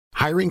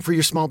Hiring for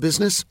your small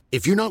business?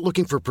 If you're not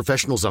looking for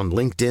professionals on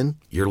LinkedIn,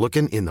 you're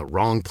looking in the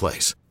wrong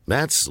place.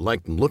 That's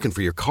like looking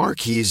for your car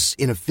keys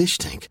in a fish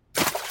tank.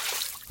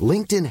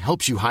 LinkedIn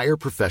helps you hire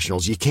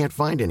professionals you can't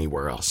find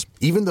anywhere else,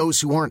 even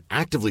those who aren't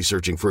actively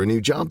searching for a new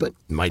job but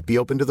might be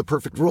open to the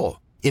perfect role.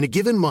 In a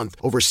given month,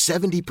 over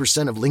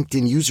 70% of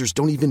LinkedIn users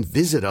don't even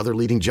visit other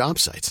leading job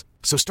sites.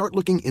 So start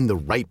looking in the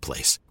right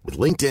place. With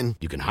LinkedIn,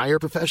 you can hire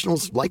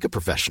professionals like a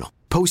professional.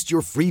 Post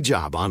your free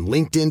job on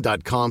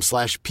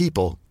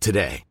linkedin.com/people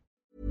today.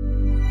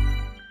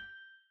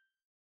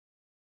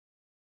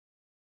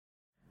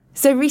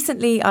 So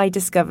recently I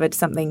discovered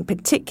something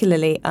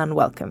particularly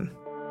unwelcome.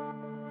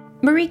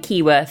 Marie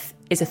Keyworth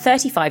is a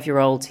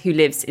 35-year-old who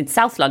lives in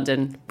South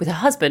London with her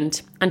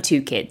husband and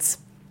 2 kids.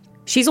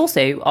 She's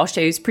also our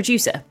show's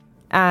producer.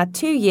 Our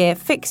 2-year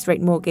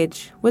fixed-rate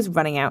mortgage was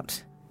running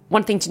out.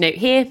 One thing to note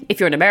here, if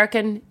you're an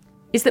American,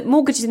 is that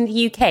mortgages in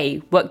the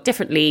UK work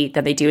differently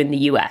than they do in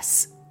the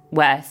US,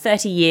 where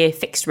 30-year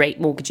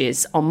fixed-rate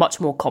mortgages are much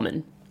more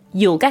common.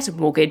 You'll get a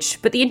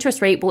mortgage, but the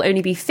interest rate will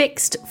only be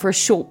fixed for a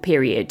short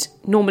period,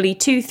 normally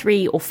 2,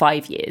 3 or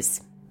 5 years.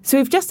 So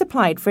we've just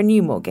applied for a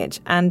new mortgage,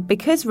 and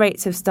because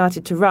rates have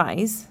started to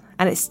rise,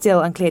 and it's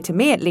still unclear to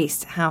me at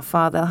least how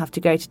far they'll have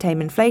to go to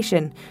tame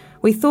inflation,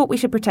 we thought we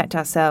should protect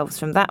ourselves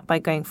from that by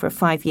going for a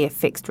 5-year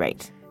fixed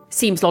rate.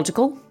 Seems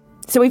logical.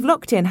 So we've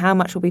locked in how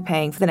much we'll be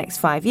paying for the next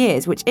 5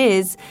 years, which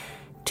is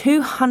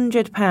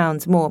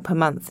 £200 more per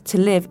month to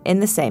live in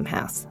the same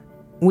house.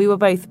 We were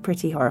both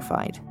pretty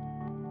horrified.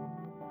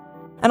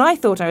 And I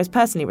thought I was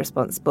personally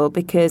responsible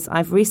because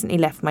I've recently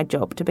left my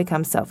job to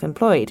become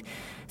self-employed.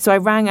 So I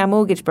rang our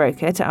mortgage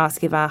broker to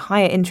ask if our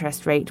higher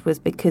interest rate was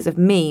because of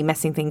me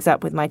messing things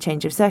up with my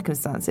change of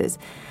circumstances.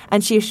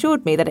 And she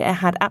assured me that it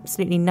had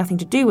absolutely nothing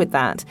to do with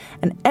that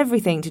and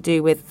everything to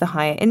do with the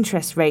higher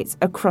interest rates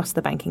across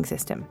the banking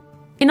system.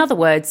 In other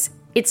words,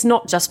 it's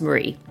not just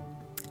Marie.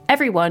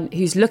 Everyone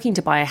who's looking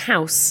to buy a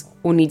house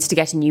or needs to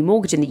get a new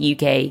mortgage in the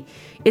UK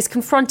is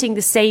confronting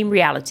the same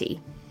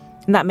reality.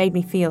 And that made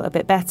me feel a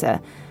bit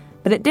better.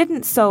 But it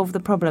didn't solve the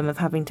problem of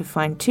having to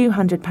find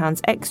 £200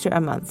 extra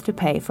a month to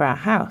pay for our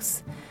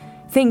house.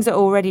 Things are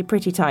already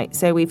pretty tight,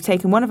 so we've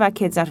taken one of our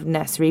kids out of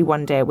nursery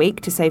 1 day a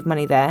week to save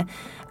money there,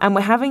 and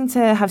we're having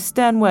to have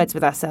stern words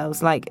with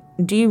ourselves like,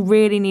 do you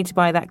really need to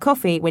buy that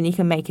coffee when you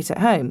can make it at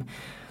home?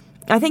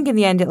 I think in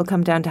the end it'll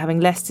come down to having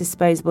less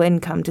disposable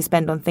income to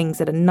spend on things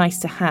that are nice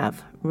to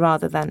have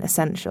rather than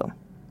essential.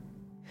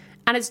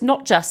 And it's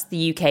not just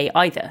the UK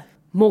either.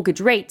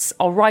 Mortgage rates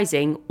are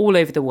rising all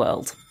over the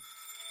world.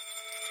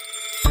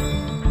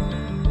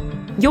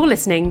 You're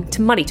listening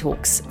to Money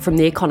Talks from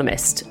The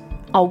Economist,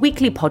 our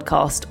weekly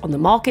podcast on the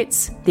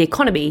markets, the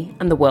economy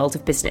and the world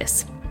of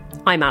business.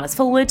 I'm Alice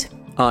Fulwood.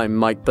 I'm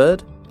Mike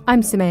Bird.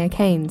 I'm Sumaya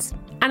Keynes.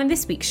 And in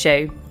this week's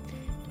show,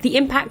 the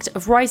impact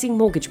of rising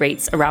mortgage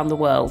rates around the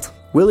world.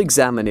 We'll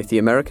examine if the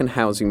American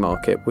housing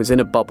market was in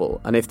a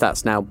bubble and if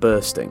that's now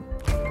bursting.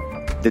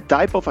 The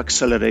type of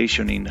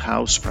acceleration in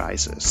house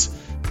prices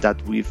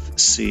that we've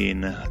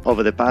seen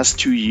over the past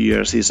 2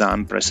 years is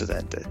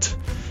unprecedented.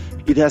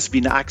 It has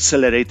been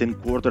accelerating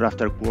quarter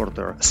after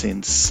quarter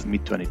since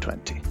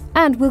mid-2020.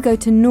 And we'll go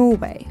to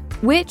Norway,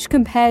 which,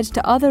 compared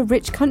to other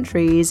rich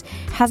countries,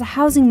 has a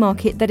housing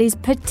market that is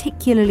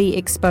particularly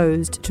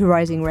exposed to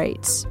rising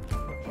rates.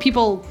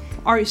 People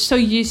are so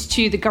used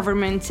to the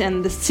government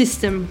and the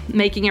system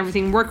making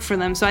everything work for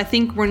them, so I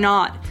think we're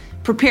not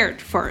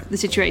prepared for the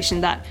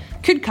situation that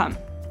could come.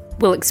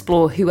 We'll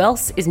explore who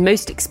else is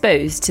most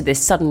exposed to this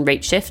sudden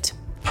rate shift.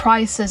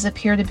 Prices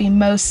appear to be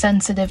most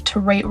sensitive to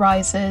rate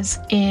rises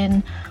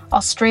in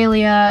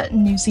Australia,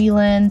 New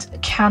Zealand,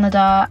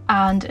 Canada,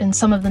 and in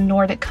some of the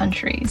Nordic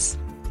countries.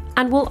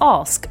 And we'll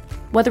ask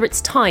whether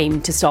it's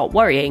time to start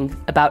worrying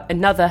about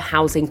another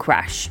housing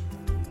crash.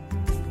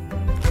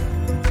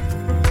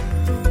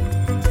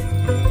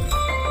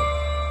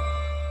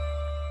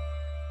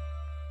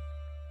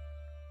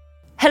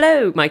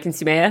 Hello, Mike and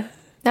Sumaya.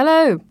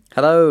 Hello.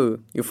 Hello.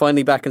 You're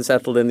finally back and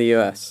settled in the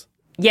US.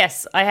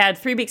 Yes, I had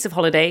 3 weeks of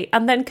holiday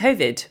and then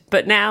COVID,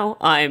 but now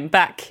I'm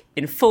back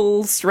in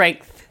full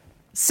strength.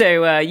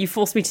 So you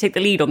forced me to take the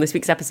lead on this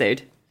week's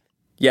episode.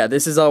 Yeah,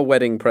 this is our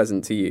wedding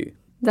present to you.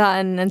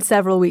 That and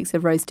several weeks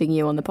of roasting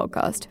you on the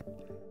podcast.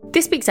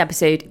 This week's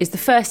episode is the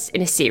first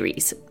in a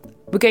series.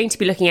 We're going to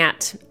be looking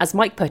at, as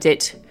Mike put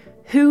it,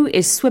 who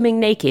is swimming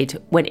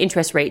naked when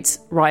interest rates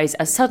rise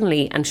as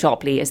suddenly and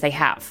sharply as they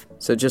have.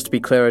 So just to be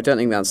clear, I don't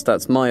think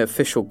that's my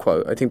official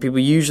quote. I think people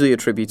usually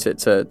attribute it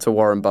to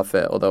Warren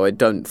Buffett, although I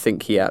don't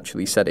think he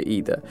actually said it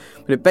either.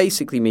 But it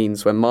basically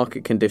means when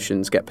market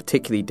conditions get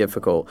particularly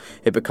difficult,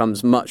 it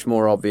becomes much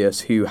more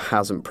obvious who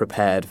hasn't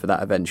prepared for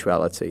that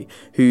eventuality,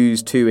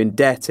 who's too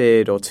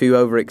indebted or too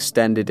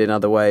overextended in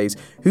other ways,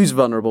 who's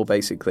vulnerable,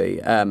 basically.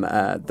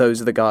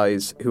 Those are the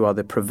guys who are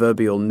the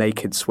proverbial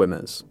naked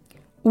swimmers.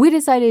 We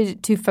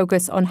decided to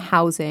focus on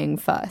housing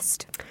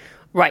first.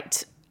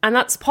 Right. And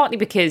that's partly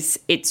because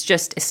it's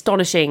just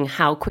astonishing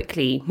how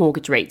quickly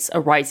mortgage rates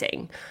are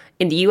rising.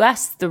 In the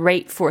US, the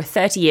rate for a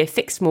 30-year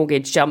fixed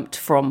mortgage jumped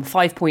from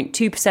 5.2%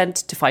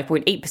 to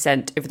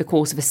 5.8% over the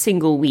course of a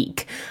single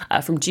week,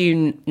 from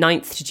June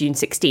 9th to June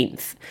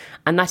 16th.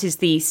 And that is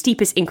the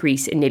steepest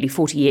increase in nearly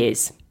 40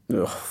 years.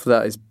 Ugh,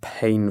 that is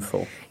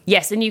painful.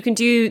 Yes, and you can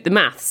do the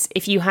maths.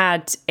 If you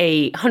had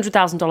a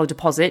 $100,000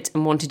 deposit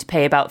and wanted to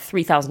pay about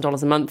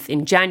 $3,000 a month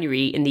in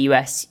January in the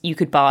US, you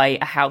could buy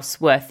a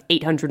house worth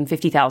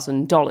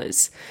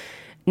 $850,000.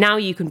 Now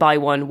you can buy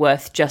one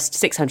worth just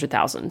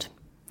 $600,000.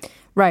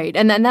 Right,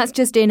 and then that's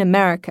just in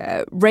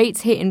America.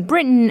 Rates here in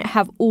Britain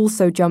have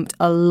also jumped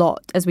a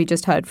lot, as we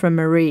just heard from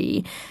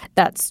Marie.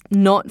 That's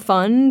not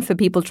fun for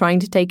people trying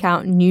to take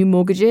out new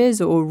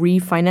mortgages or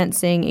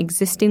refinancing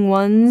existing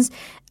ones.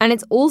 And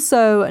it's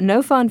also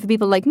no fun for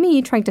people like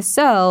me trying to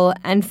sell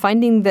and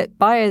finding that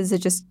buyers are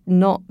just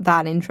not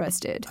that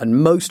interested.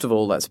 And most of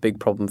all, that's a big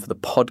problem for the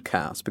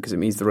podcast because it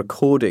means the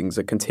recordings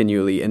are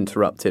continually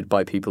interrupted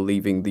by people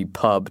leaving the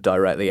pub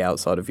directly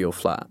outside of your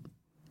flat.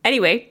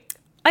 Anyway,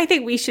 I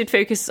think we should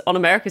focus on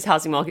America's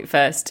housing market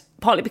first,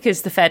 partly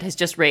because the Fed has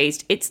just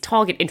raised its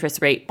target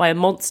interest rate by a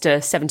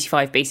monster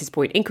 75 basis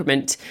point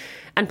increment,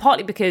 and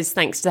partly because,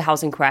 thanks to the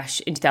housing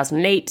crash in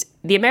 2008,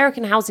 the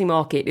American housing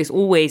market is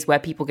always where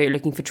people go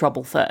looking for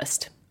trouble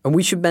first. And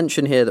we should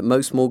mention here that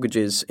most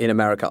mortgages in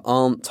America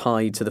aren't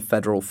tied to the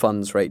federal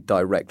funds rate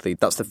directly.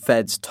 That's the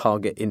Fed's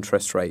target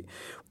interest rate.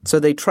 So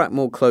they track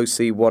more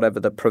closely whatever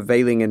the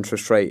prevailing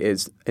interest rate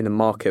is in the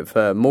market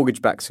for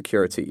mortgage-backed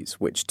securities,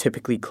 which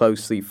typically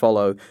closely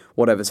follow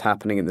whatever's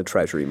happening in the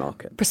Treasury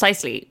market.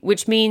 Precisely,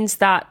 which means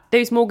that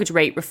those mortgage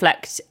rates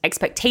reflect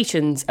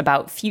expectations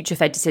about future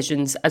Fed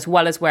decisions as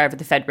well as wherever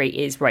the Fed rate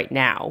is right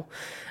now.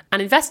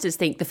 And investors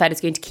think the Fed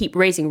is going to keep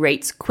raising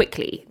rates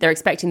quickly. They're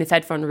expecting the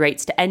Fed fund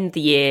rates to end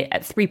the year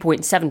at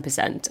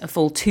 3.7%, a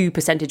full 2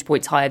 percentage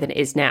points higher than it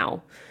is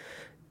now.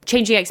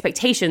 Changing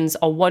expectations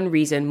are one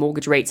reason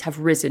mortgage rates have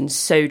risen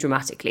so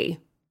dramatically.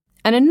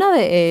 And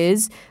another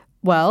is,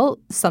 well,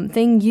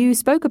 something you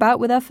spoke about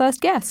with our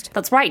first guest.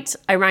 That's right.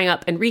 I rang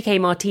up Enrique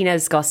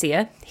Martinez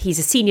Garcia. He's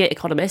a senior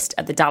economist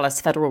at the Dallas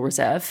Federal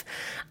Reserve.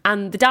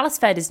 And the Dallas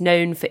Fed is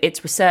known for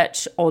its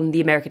research on the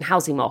American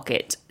housing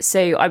market.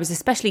 So I was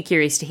especially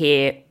curious to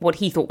hear what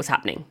he thought was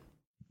happening.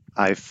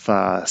 I've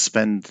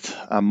spent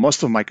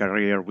most of my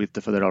career with the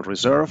Federal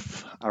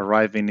Reserve,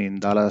 arriving in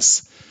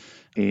Dallas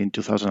in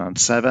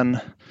 2007,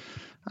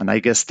 and I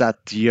guess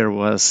that year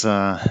was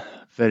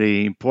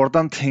very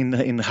important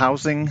in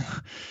housing.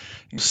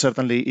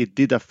 Certainly, it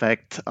did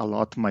affect a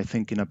lot my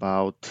thinking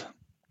about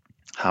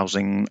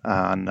housing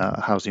and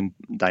housing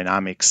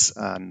dynamics,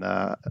 and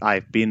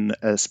I've been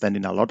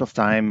spending a lot of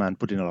time and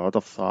putting a lot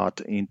of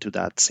thought into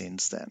that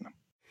since then.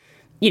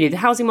 You know, the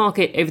housing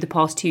market over the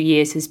past 2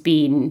 years has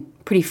been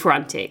pretty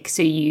frantic.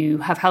 So you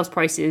have house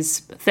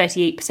prices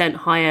 38%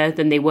 higher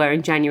than they were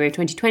in January of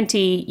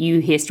 2020. You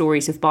hear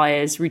stories of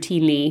buyers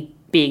routinely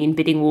being in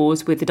bidding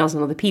wars with a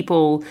dozen other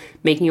people,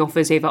 making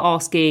offers over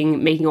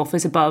asking, making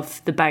offers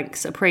above the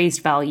bank's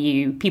appraised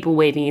value, people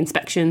waiving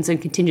inspections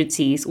and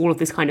contingencies, all of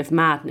this kind of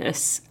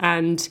madness.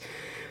 And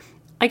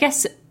I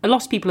guess a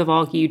lot of people have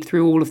argued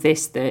through all of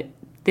this that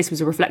this was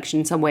a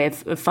reflection in some way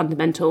of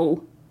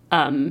fundamental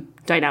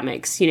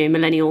dynamics, you know,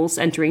 millennials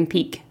entering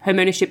peak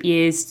homeownership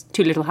years,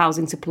 too little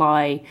housing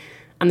supply,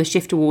 and the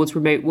shift towards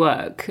remote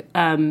work.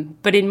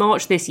 But in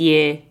March this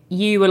year,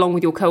 you, along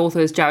with your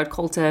co-authors Jared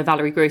Coulter,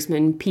 Valerie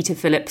Grossman, Peter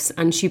Phillips,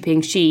 and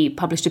Shuping Shi,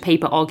 published a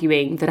paper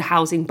arguing that a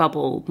housing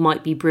bubble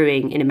might be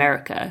brewing in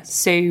America.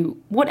 So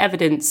what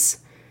evidence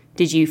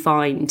did you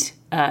find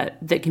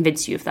that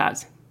convinced you of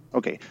that?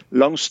 Okay,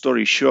 long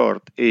story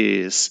short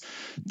is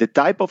the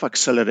type of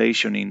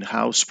acceleration in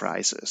house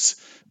prices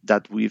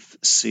that we've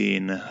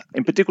seen,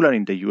 in particular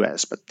in the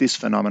US, but this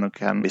phenomenon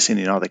can be seen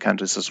in other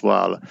countries as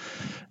well,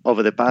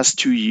 over the past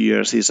 2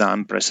 years is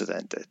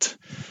unprecedented.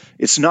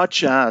 It's not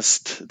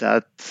just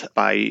that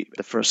by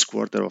the first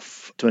quarter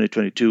of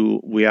 2022,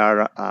 we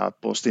are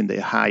posting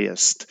the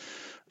highest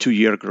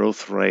 2-year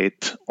growth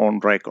rate on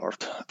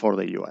record for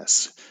the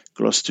US,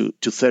 close to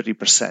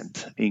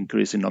 30%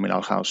 increase in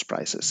nominal house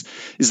prices.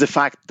 Is the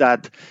fact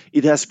that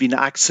it has been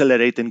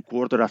accelerating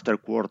quarter after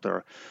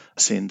quarter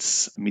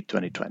since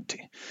mid-2020.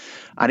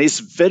 And it's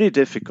very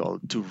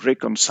difficult to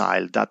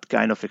reconcile that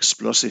kind of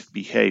explosive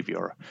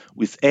behavior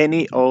with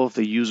any of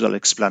the usual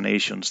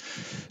explanations.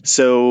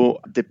 So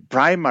the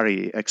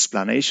primary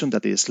explanation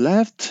that is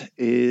left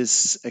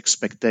is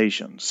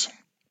expectations.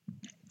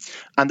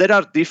 And there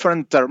are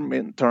different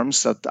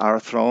terms that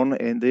are thrown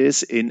in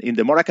this. In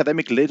the more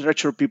academic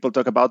literature, people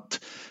talk about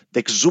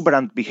the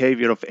exuberant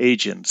behavior of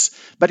agents.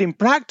 But in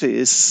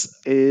practice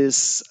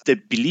is the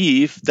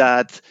belief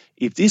that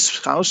if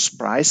these house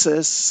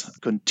prices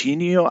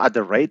continue at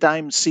the rate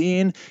I'm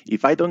seeing,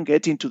 if I don't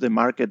get into the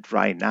market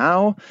right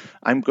now,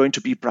 I'm going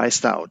to be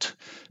priced out.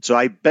 So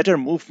I better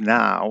move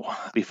now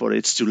before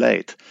it's too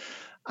late.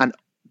 And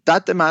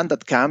that demand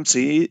that comes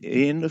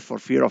in for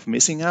fear of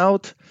missing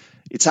out,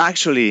 it's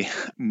actually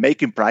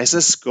making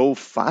prices go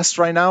fast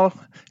right now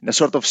in a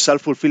sort of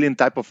self-fulfilling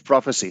type of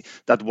prophecy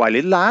that while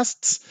it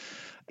lasts,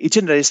 it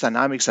generates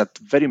dynamics that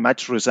very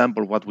much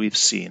resemble what we've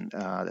seen,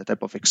 the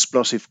type of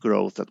explosive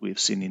growth that we've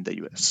seen in the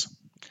US.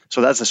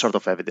 So that's the sort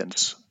of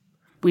evidence.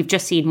 We've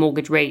just seen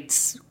mortgage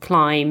rates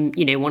climb,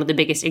 one of the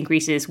biggest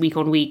increases week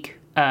on week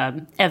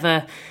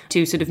ever,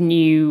 to sort of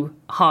new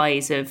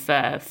highs of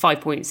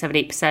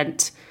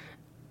 5.78%.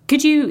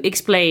 Could you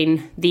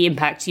explain the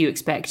impact you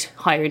expect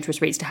higher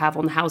interest rates to have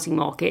on the housing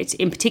market,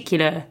 in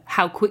particular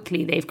how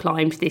quickly they've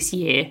climbed this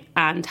year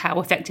and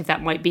how effective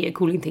that might be at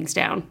cooling things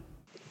down?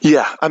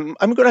 Yeah, I'm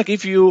going to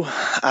give you,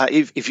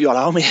 if you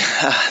allow me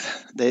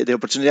the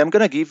opportunity, I'm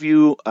going to give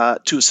you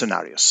two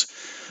scenarios.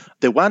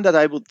 The one that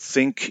I would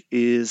think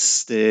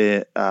is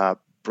the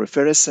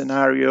preferred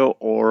scenario,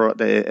 or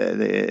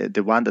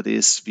the one that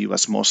is viewed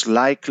as most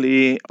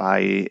likely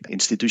by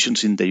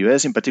institutions in the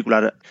US in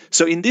particular.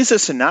 So in this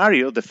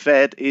scenario, the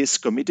Fed is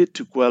committed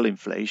to quell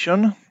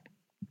inflation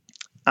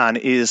and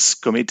is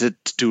committed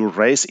to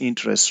raise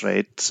interest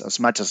rates as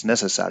much as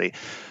necessary.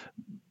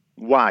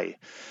 Why?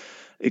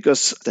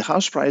 Because the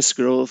house price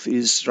growth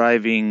is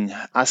driving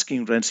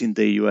asking rents in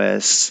the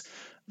US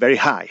very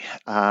high.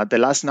 The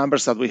last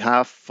numbers that we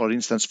have, for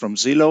instance, from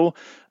Zillow,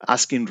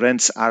 asking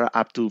rents are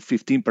up to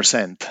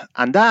 15%.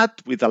 And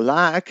that, with a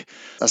lag,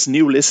 as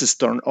new leases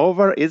turn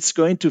over, it's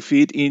going to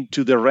feed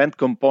into the rent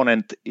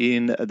component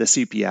in the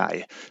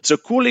CPI. So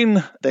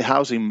cooling the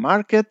housing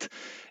market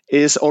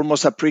is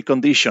almost a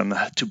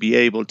precondition to be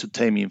able to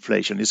tame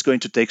inflation. It's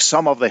going to take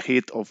some of the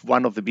hit of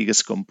one of the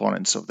biggest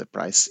components of the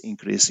price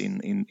increase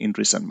in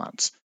recent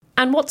months.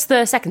 And what's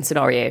the second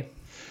scenario?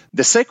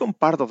 The second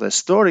part of the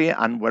story,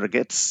 and where it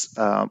gets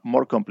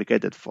more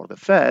complicated for the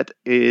Fed,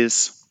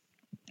 is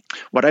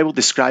what I would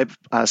describe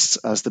as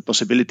the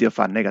possibility of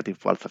a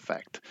negative wealth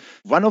effect.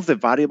 One of the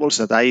variables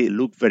that I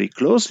look very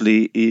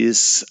closely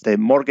is the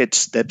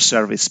mortgage debt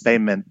service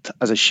payment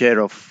as a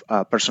share of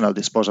personal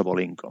disposable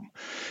income.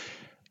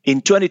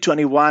 In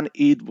 2021,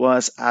 it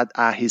was at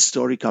a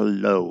historical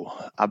low,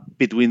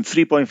 between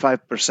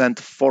 3.5%,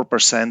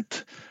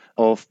 4%.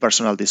 Of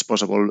personal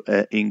disposable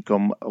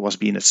income was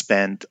being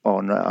spent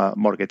on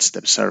mortgage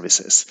debt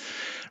services.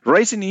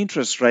 Rising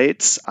interest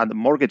rates and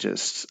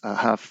mortgages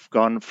have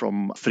gone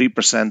from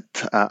 3%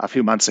 a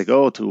few months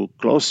ago to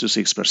close to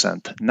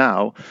 6%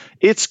 now.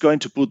 It's going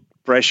to put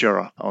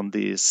pressure on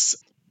these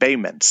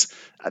payments,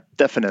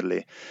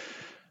 definitely.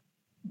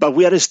 But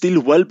we are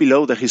still well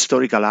below the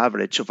historical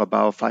average of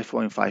about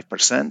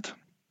 5.5%.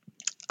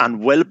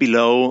 And well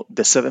below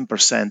the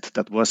 7%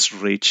 that was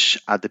reached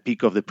at the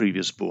peak of the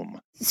previous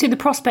boom. So the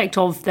prospect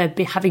of there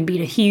having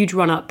been a huge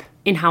run-up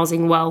in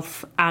housing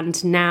wealth,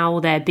 and now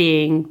there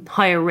being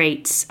higher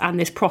rates and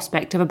this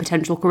prospect of a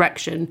potential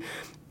correction,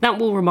 that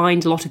will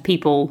remind a lot of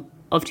people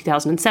of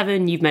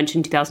 2007. You've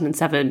mentioned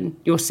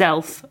 2007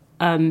 yourself.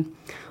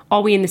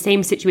 Are we in the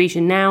same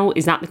situation now?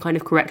 Is that the kind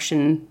of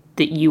correction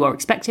that you are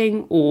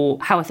expecting, or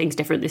how are things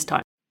different this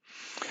time?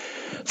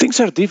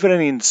 Things are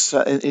different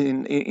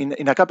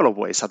in a couple of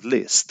ways, at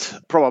least,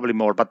 probably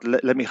more, but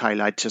let me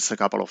highlight just a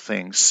couple of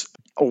things.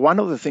 One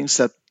of the things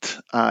that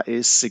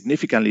is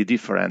significantly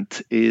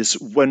different is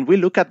when we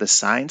look at the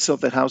signs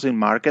of the housing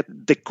market,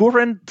 the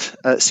current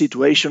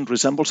situation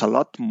resembles a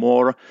lot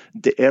more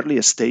the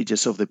earliest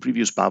stages of the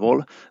previous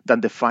bubble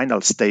than the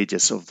final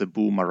stages of the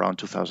boom around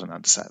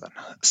 2007.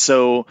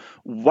 So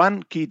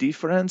one key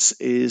difference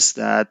is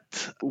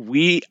that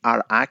we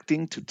are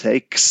acting to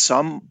take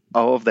some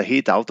of the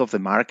heat out of the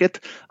market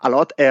a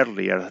lot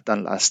earlier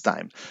than last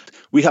time.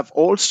 We have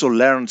also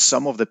learned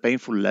some of the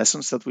painful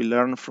lessons that we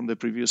learned from the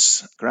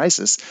previous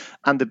crisis,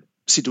 and the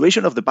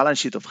situation of the balance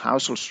sheet of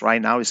households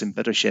right now is in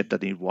better shape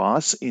than it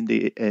was in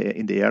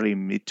the early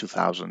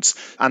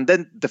mid-2000s. And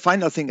then the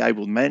final thing I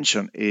would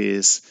mention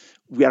is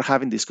we are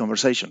having these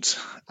conversations,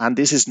 and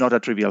this is not a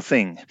trivial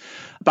thing.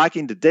 Back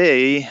in the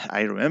day,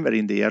 I remember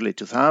in the early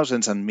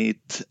 2000s and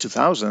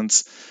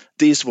mid-2000s,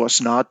 this was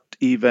not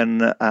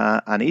even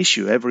an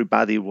issue.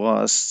 Everybody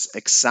was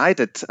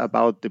excited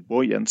about the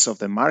buoyancy of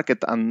the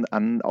market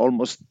and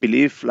almost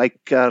believed,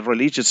 like a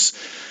religious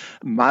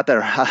matter,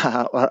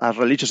 a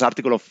religious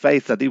article of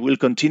faith, that it will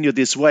continue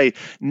this way.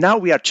 Now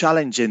we are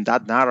challenging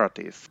that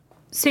narrative.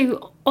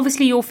 So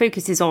obviously your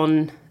focus is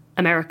on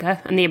America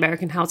and the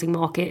American housing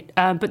market,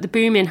 but the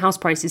boom in house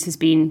prices has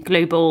been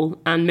global,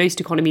 and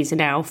most economies are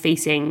now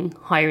facing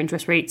higher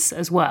interest rates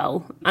as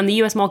well. And the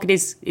US market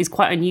is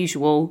quite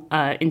unusual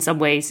in some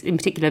ways, in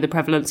particular the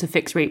prevalence of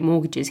fixed rate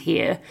mortgages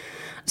here.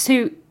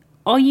 So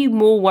are you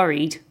more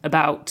worried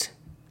about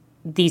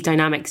these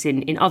dynamics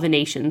in other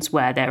nations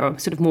where there are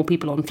sort of more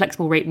people on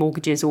flexible rate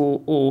mortgages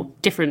or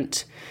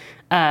different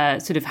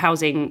sort of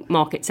housing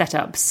market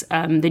setups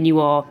than you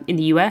are in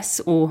the US?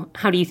 Or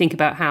how do you think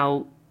about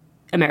how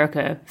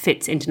America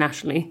fits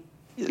internationally?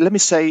 Let me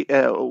say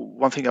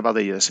one thing about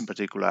the US in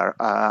particular.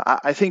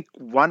 I think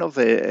one of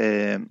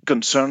the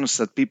concerns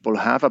that people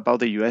have about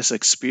the US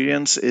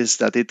experience is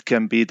that it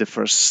can be the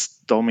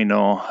first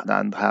domino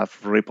and have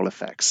ripple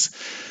effects.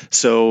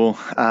 So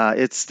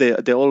it's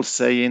the old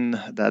saying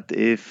that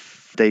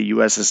if the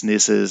US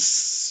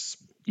sneezes,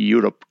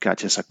 Europe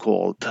catches a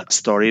cold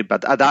story,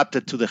 but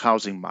adapted to the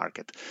housing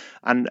market.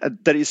 And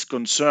there is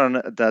concern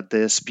that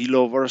the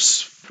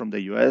spillovers from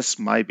the US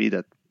might be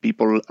that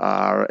people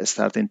are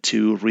starting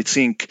to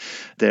rethink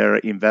their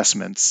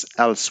investments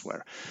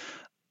elsewhere.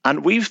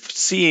 And we've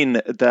seen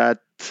that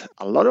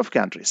a lot of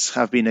countries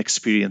have been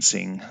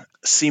experiencing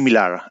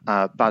similar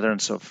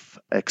patterns of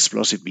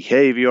explosive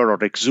behavior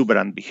or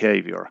exuberant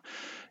behavior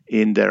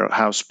in their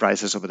house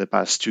prices over the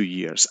past 2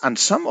 years. And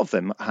some of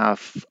them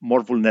have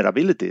more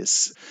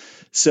vulnerabilities.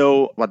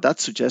 So what that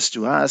suggests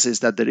to us is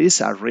that there is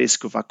a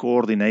risk of a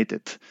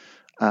coordinated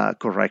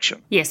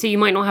correction. Yeah, so you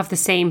might not have the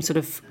same sort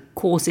of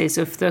causes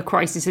of the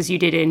crisis as you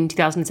did in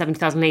 2007,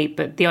 2008,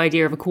 but the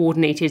idea of a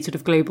coordinated sort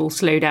of global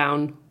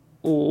slowdown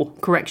or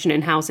correction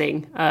in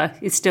housing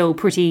is still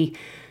pretty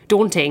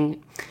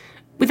daunting.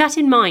 With that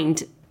in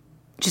mind,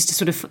 just to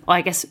sort of,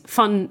 I guess,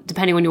 fun,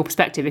 depending on your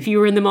perspective, if you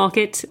were in the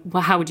market,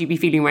 well, how would you be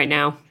feeling right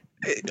now?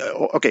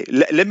 Okay,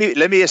 let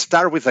me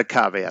start with a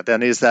caveat,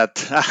 and is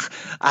that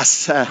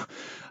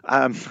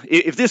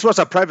if this was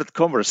a private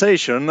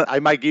conversation, I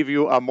might give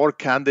you a more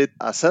candid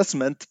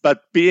assessment,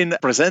 but being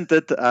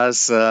presented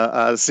as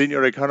a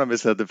senior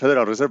economist at the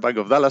Federal Reserve Bank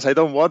of Dallas, I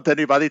don't want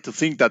anybody to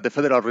think that the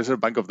Federal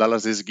Reserve Bank of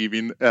Dallas is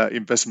giving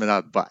investment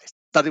advice.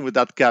 Starting with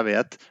that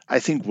caveat, I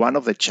think one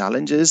of the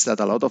challenges that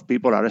a lot of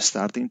people are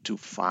starting to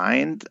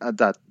find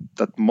that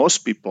most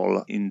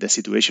people in the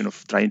situation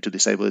of trying to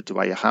decide whether to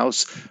buy a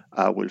house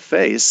will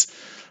face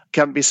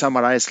can be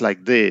summarized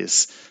like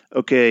this.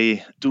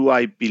 Okay, do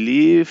I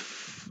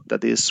believe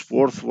that it's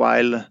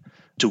worthwhile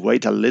to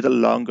wait a little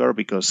longer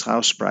because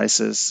house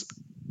prices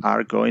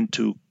are going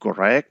to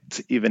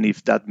correct, even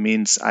if that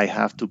means I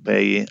have to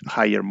pay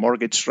higher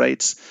mortgage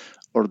rates?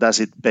 Or does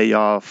it pay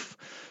off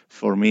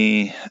for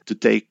me to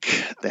take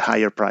the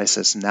higher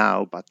prices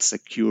now, but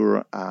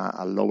secure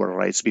lower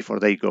rates before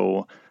they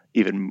go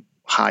even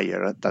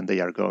higher than they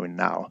are going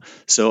now?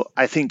 So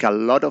I think a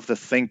lot of the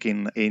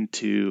thinking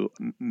into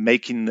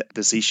making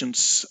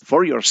decisions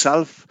for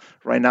yourself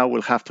right now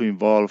will have to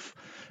involve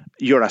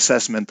your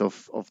assessment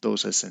of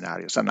those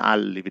scenarios. And I'll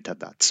leave it at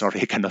that.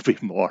 Sorry, I cannot be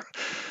more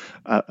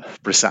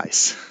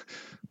precise.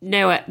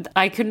 No,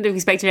 I couldn't have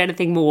expected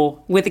anything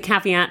more. With the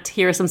caveat,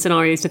 here are some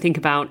scenarios to think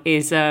about,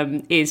 is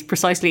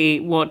precisely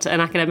what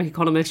an academic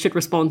economist should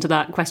respond to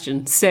that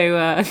question.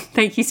 So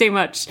thank you so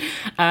much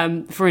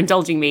for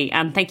indulging me.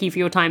 And thank you for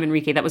your time,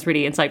 Enrique. That was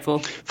really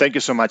insightful. Thank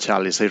you so much,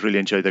 Alice. I really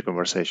enjoyed the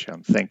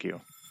conversation. Thank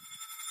you.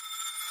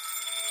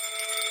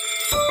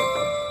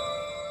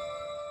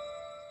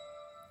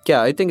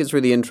 Yeah, I think it's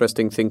really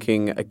interesting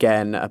thinking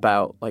again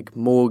about like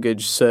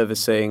mortgage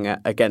servicing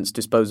against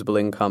disposable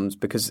incomes,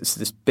 because it's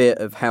this bit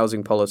of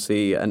housing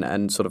policy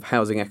and sort of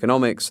housing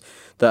economics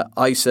that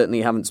I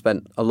certainly haven't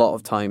spent a lot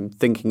of time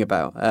thinking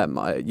about.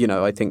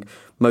 I think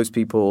most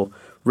people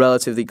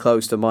relatively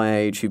close to my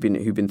age who've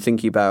been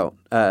thinking about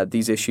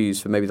these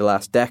issues for maybe the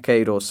last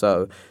decade or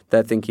so,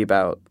 they're thinking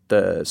about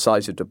the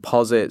size of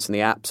deposits and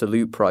the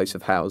absolute price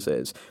of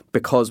houses,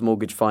 because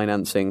mortgage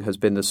financing has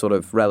been the sort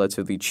of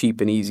relatively cheap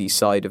and easy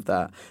side of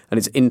that. And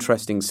it's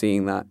interesting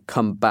seeing that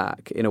come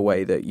back in a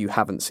way that you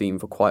haven't seen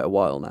for quite a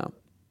while now.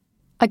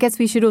 I guess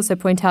we should also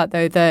point out,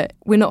 though, that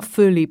we're not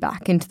fully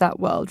back into that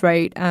world,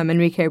 right?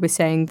 Enrique was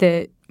saying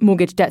that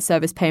mortgage debt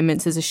service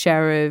payments as a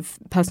share of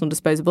personal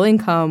disposable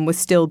income was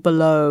still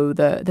below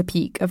the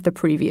peak of the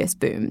previous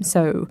boom.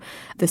 So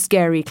the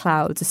scary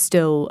clouds are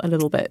still a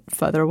little bit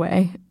further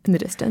away in the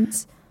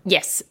distance.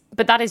 Yes,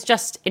 but that is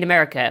just in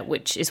America,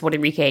 which is what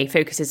Enrique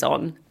focuses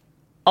on.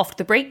 After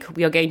the break,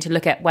 we are going to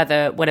look at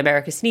whether when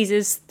America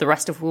sneezes, the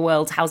rest of the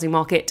world's housing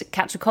market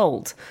catch a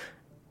cold.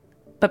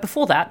 But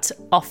before that,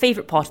 our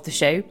favourite part of the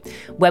show,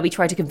 where we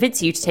try to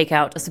convince you to take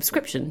out a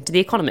subscription to The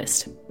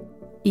Economist.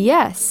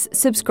 Yes,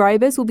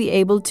 subscribers will be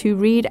able to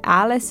read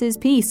Alice's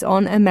piece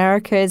on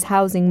America's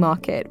housing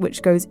market,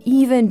 which goes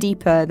even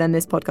deeper than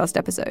this podcast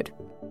episode.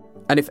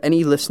 And if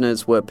any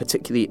listeners were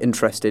particularly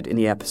interested in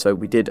the episode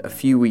we did a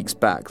few weeks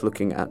back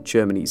looking at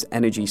Germany's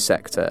energy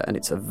sector and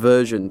its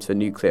aversion to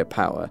nuclear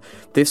power,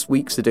 this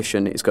week's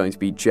edition is going to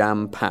be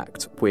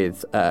jam-packed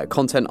with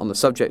content on the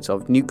subject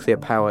of nuclear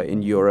power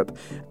in Europe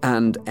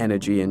and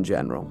energy in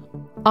general.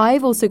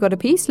 I've also got a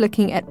piece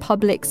looking at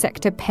public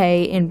sector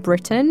pay in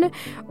Britain,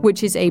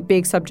 which is a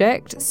big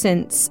subject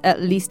since,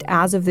 at least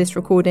as of this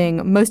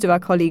recording, most of our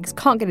colleagues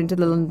can't get into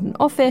the London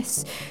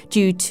office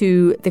due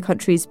to the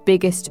country's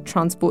biggest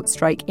transport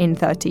strike in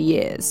 30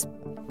 years.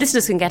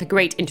 Listeners can get a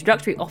great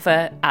introductory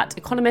offer at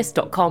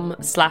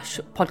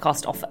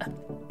economist.com/podcast offer.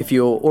 If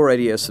you're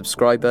already a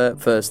subscriber,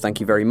 first,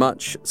 thank you very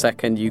much.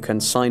 Second, you can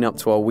sign up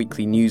to our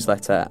weekly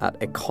newsletter at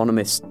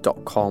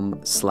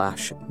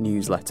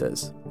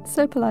economist.com/newsletters.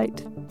 So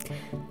polite.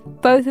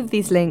 Both of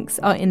these links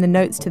are in the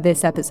notes to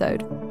this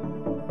episode.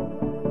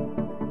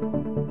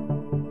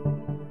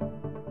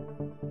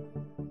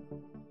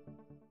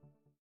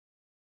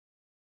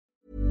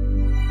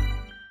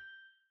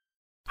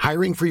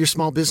 Hiring for your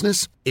small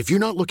business? If you're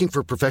not looking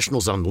for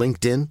professionals on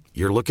LinkedIn,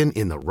 you're looking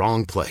in the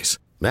wrong place.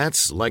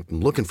 That's like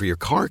looking for your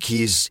car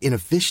keys in a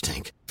fish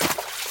tank.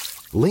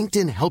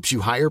 LinkedIn helps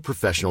you hire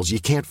professionals you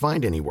can't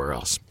find anywhere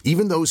else,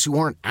 even those who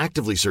aren't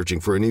actively searching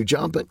for a new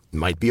job but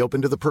might be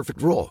open to the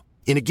perfect role.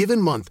 In a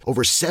given month,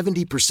 over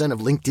 70% of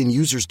LinkedIn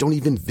users don't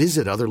even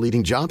visit other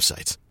leading job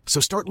sites. So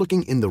start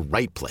looking in the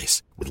right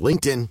place. With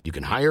LinkedIn, you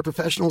can hire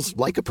professionals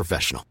like a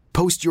professional.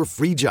 Post your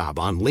free job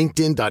on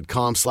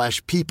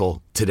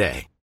linkedin.com/people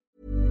today.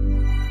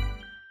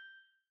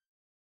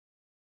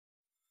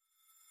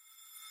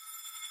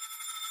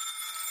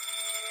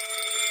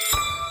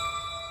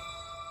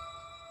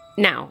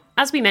 Now,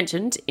 as we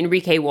mentioned,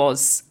 Enrique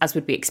was, as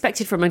would be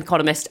expected from an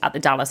economist at the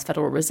Dallas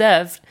Federal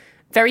Reserve,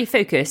 very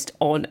focused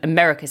on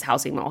America's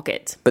housing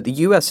market. But the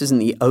US isn't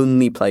the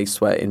only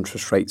place where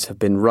interest rates have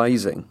been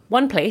rising.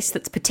 One place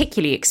that's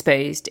particularly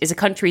exposed is a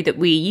country that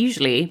we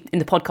usually, in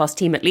the podcast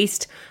team at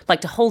least,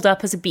 like to hold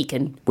up as a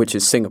beacon. Which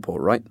is Singapore,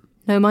 right?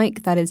 No,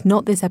 Mike, that is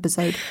not this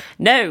episode.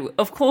 No,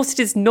 of course it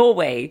is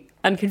Norway.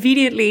 And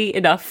conveniently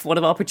enough, one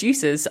of our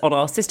producers on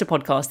our sister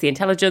podcast, The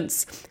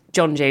Intelligence,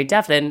 John Joe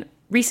Devlin,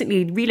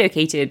 recently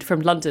relocated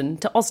from London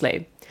to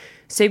Oslo.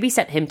 So we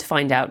sent him to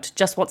find out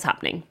just what's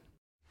happening.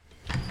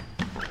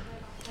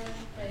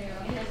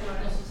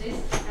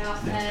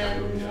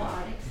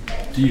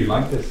 Do you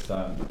like this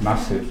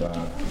massive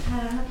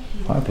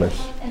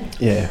fireplace?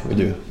 Yeah, we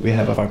do. We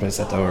have a fireplace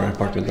at our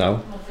apartment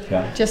now.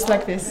 Yeah. Just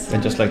like this.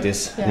 And just like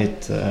this. Yeah.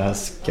 It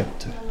has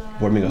kept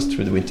warming us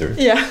through the winter.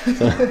 Yeah.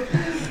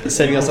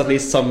 Saving us at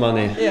least some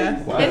money.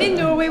 Yeah. Wow. And in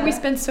Norway we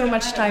spend so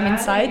much time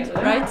inside,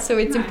 right? So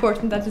it's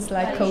important that it's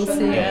like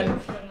cozy and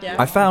yeah.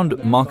 I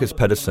found Marcus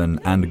Pedersen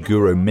and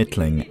Guro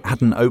Mittling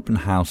at an open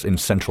house in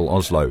central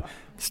Oslo,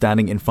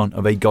 standing in front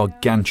of a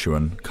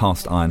gargantuan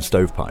cast iron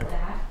stovepipe.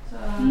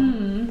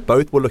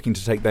 Both were looking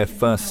to take their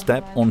first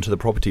step onto the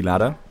property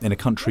ladder in a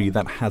country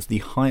that has the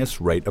highest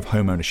rate of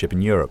home ownership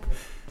in Europe.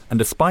 And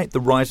despite the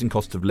rising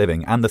cost of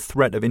living and the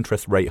threat of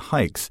interest rate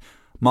hikes,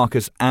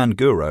 Marcus and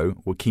Guro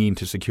were keen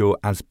to secure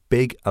as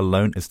big a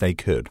loan as they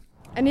could.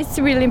 And it's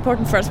really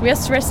important for us. We are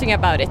stressing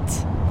about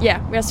it.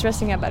 Yeah, we are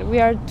stressing about it. We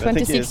are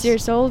 26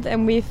 years old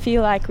and we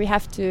feel like we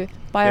have to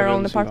buy our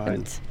own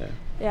apartment.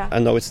 Yeah. I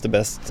know it's the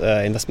best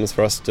investment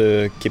for us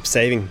to keep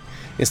saving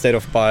instead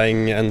of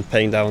buying and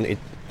paying down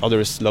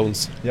others'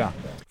 loans. Yeah.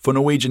 For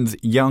Norwegians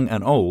young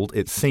and old,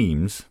 it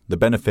seems the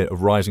benefit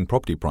of rising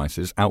property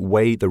prices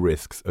outweigh the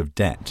risks of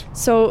debt.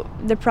 So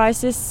the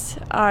prices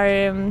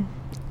are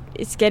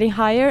it's getting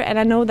higher, and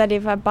I know that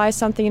if I buy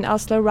something in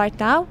Oslo right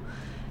now,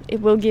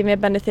 it will give me a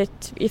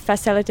benefit if I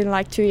sell it in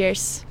like 2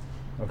 years.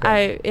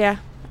 Okay.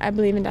 I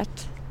believe in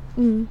that.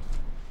 Mm.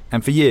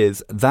 And for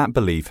years, that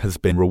belief has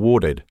been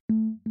rewarded.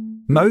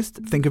 Most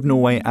think of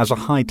Norway as a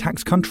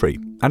high-tax country,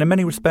 and in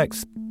many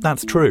respects,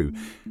 that's true.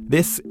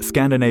 This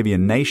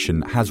Scandinavian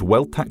nation has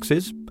wealth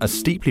taxes, a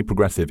steeply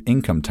progressive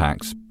income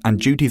tax, and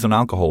duties on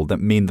alcohol that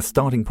mean the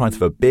starting price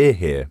of a beer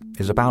here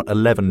is about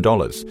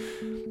 $11.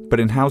 But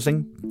in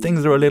housing,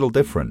 things are a little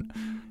different.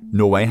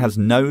 Norway has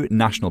no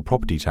national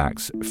property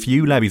tax,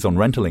 few levies on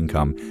rental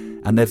income,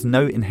 and there's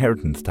no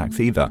inheritance tax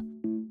either.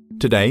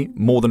 Today,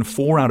 more than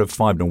 4 out of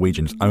 5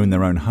 Norwegians own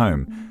their own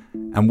home,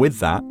 and with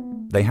that,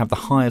 they have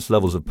the highest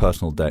levels of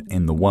personal debt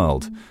in the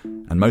world,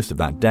 and most of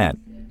that debt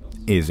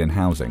is in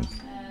housing.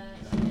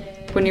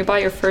 When you buy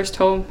your first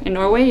home in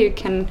Norway, you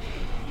can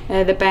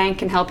the bank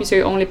can help you, so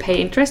you only pay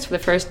interest for the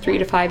first 3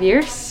 to 5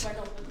 years.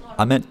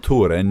 I met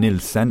Tore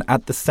Nilsen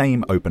at the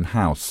same open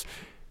house.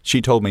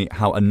 She told me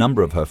how a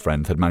number of her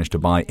friends had managed to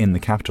buy in the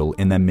capital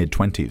in their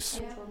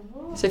mid-20s.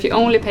 So if you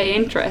only pay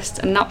interest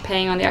and not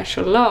paying on the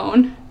actual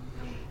loan,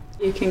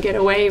 you can get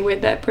away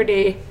with a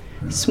pretty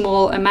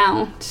small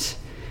amount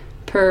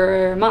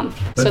per month.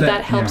 But so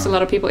that helps a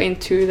lot of people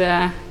into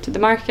the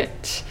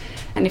market.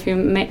 And if you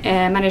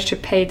manage to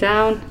pay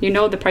down, you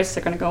know the prices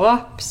are going to go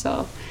up,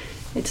 so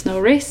it's no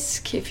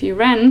risk. If you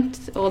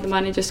rent, all the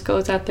money just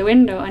goes out the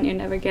window and you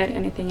never get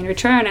anything in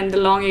return. And the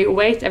longer you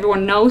wait,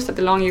 everyone knows that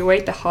the longer you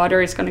wait, the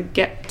harder it's going to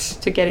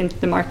get into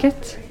the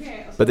market.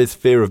 But this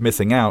fear of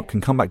missing out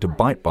can come back to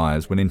bite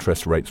buyers when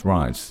interest rates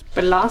rise.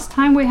 But last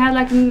time we had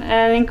like an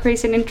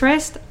increase in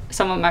interest,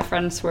 some of my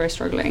friends were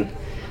struggling.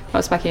 That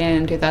was back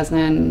in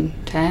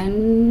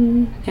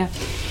 2010, yeah.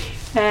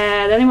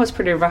 Then it was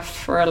pretty rough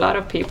for a lot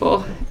of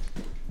people.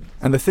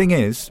 And the thing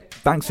is,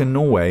 banks in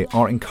Norway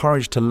are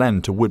encouraged to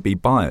lend to would-be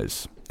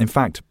buyers. In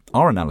fact,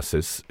 our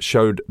analysis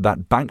showed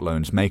that bank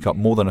loans make up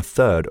more than a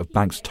third of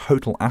banks'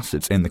 total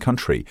assets in the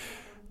country.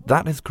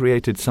 That has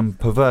created some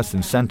perverse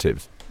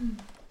incentives.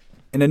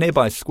 In a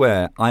nearby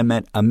square, I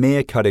met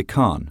Amir Kadir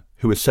Khan,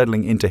 who was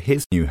settling into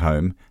his new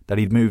home that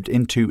he'd moved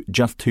into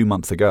just 2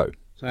 months ago.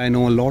 So I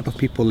know a lot of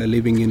people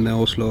living in the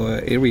Oslo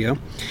area,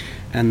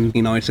 and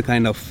it's a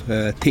kind of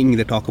thing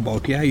they talk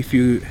about. Yeah, if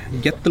you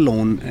get the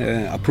loan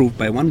approved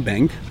by one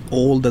bank,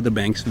 all the other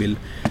banks will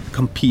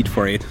compete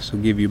for it. So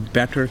give you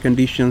better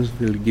conditions,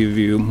 they'll give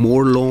you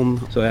more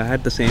loan. So I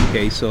had the same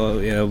case.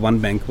 So one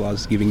bank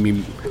was giving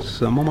me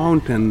some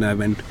amount, and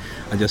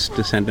I just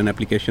sent an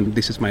application.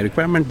 This is my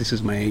requirement, this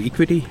is my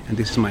equity, and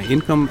this is my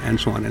income, and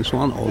so on and so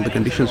on. All the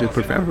conditions you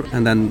prepare,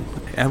 and then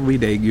every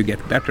day you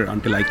get better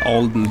until like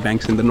all the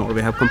banks in the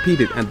Norway have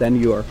competed, and then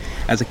you are,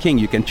 as a king,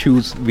 you can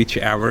choose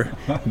whichever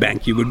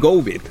bank you would go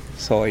with.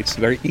 So it's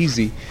very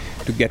easy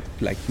to get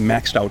like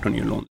maxed out on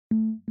your loan.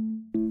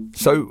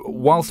 So,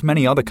 whilst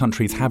many other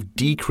countries have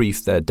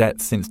decreased their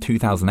debt since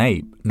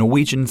 2008,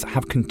 Norwegians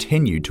have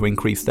continued to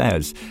increase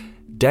theirs.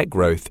 Debt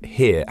growth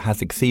here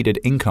has exceeded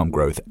income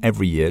growth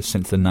every year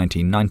since the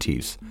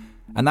 1990s.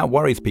 And that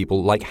worries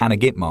people like Hannah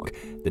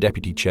Gitmark, the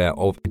deputy chair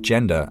of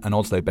Agenda, an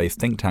Oslo-based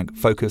think tank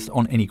focused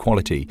on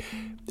inequality.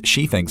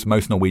 She thinks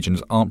most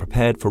Norwegians aren't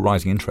prepared for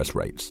rising interest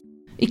rates.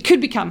 It could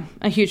become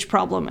a huge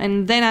problem.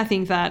 And then I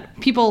think that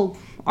people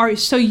are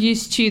so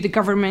used to the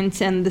government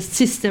and the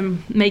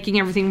system making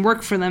everything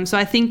work for them. So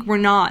I think we're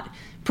not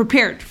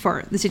prepared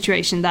for the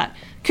situation that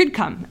could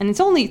come. And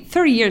it's only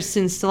 30 years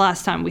since the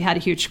last time we had a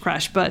huge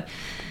crash, but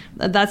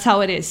that's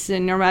how it is.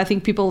 And I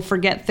think people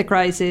forget the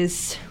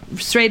crisis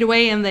straight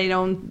away, and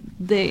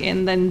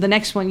and then the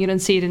next one you don't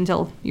see it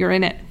until you're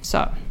in it.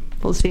 So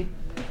we'll see.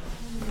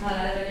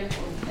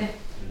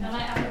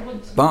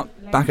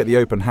 But back at the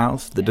open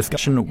house, the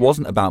discussion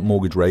wasn't about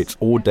mortgage rates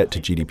or debt to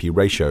GDP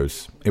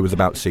ratios. It was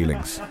about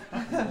ceilings.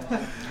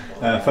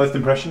 First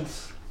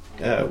impressions?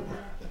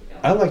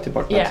 I like the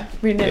apartment. Yeah,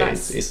 really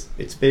nice.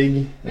 It's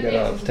big, you got a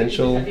lot of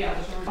potential, you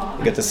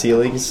got the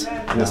ceilings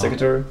in the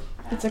sector.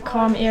 It's a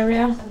calm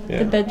area,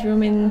 the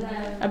bedroom in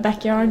a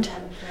backyard.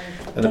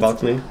 And the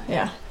balcony.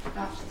 Yeah.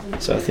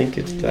 So I think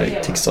it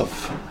ticks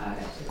off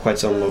quite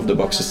some of the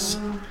boxes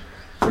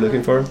we're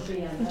looking for.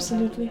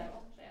 Absolutely.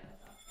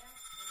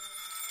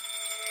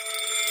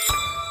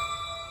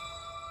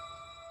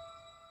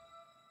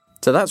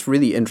 So that's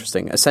really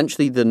interesting.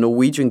 Essentially, the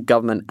Norwegian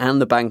government and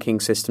the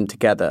banking system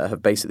together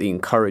have basically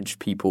encouraged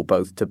people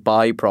both to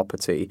buy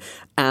property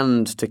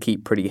and to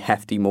keep pretty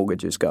hefty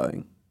mortgages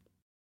going.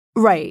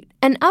 Right.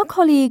 And our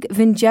colleague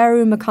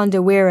Vinjeru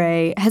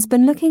Makandawire has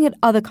been looking at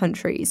other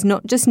countries,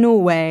 not just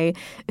Norway,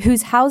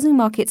 whose housing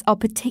markets are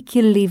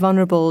particularly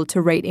vulnerable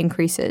to rate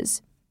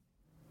increases.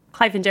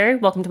 Hi, Vinjeru.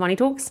 Welcome to Money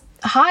Talks.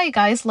 Hi,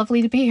 guys.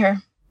 Lovely to be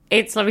here.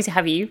 It's lovely to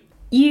have you.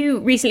 You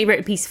recently wrote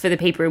a piece for the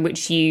paper in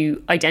which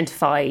you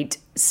identified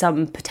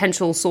some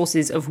potential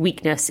sources of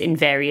weakness in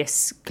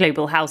various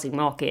global housing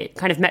market,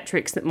 kind of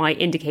metrics that might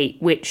indicate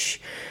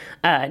which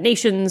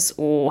nations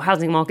or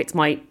housing markets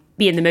might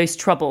be in the most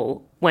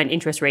trouble when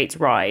interest rates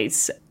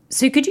rise.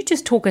 So could you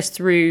just talk us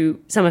through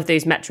some of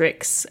those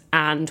metrics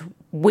and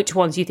which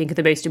ones you think are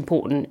the most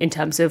important in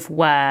terms of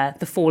where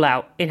the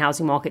fallout in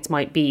housing markets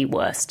might be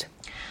worst?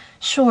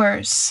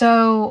 Sure.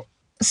 So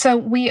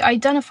we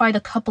identified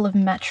a couple of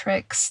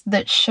metrics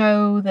that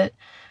show that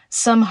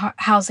some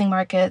housing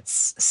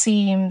markets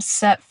seem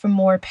set for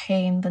more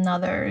pain than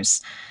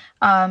others,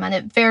 and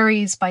it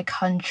varies by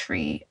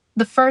country.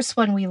 The first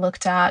one we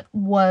looked at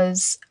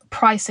was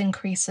price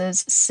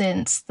increases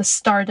since the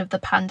start of the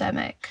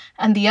pandemic.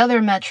 And the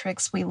other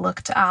metrics we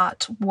looked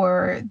at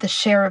were the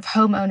share of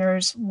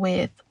homeowners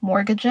with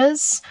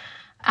mortgages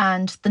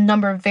and the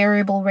number of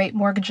variable rate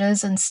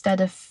mortgages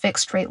instead of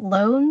fixed rate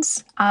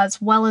loans,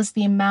 as well as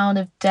the amount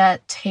of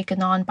debt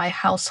taken on by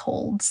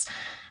households.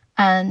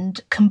 And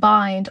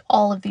combined,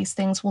 all of these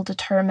things will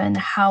determine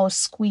how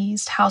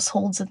squeezed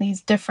households in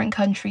these different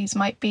countries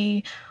might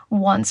be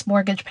once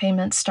mortgage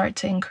payments start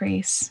to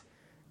increase.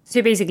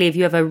 So basically, if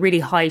you have a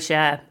really high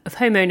share of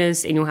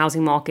homeowners in your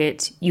housing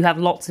market, you have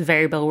lots of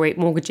variable rate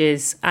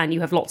mortgages, and you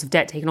have lots of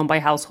debt taken on by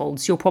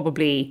households, you're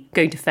probably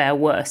going to fare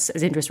worse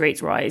as interest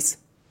rates rise.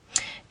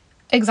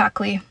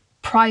 Exactly.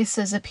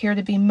 Prices appear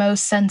to be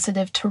most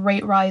sensitive to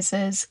rate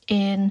rises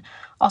in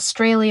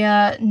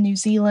Australia, New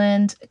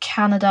Zealand,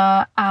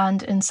 Canada,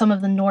 and in some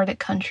of the Nordic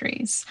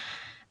countries.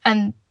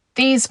 And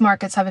these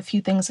markets have a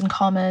few things in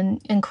common,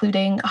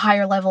 including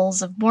higher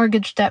levels of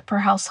mortgage debt per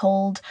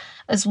household,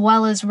 as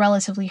well as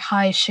relatively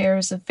high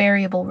shares of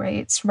variable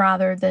rates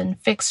rather than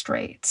fixed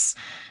rates.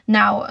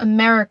 Now,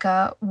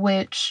 America,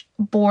 which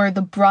bore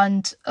the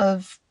brunt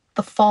of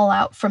the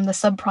fallout from the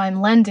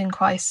subprime lending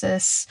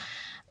crisis,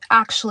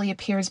 actually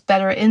appears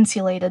better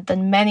insulated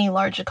than many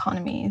large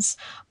economies.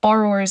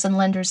 Borrowers and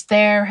lenders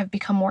there have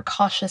become more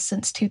cautious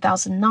since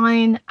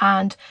 2009,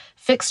 and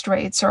fixed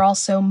rates are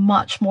also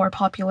much more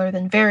popular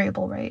than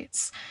variable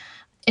rates.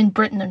 In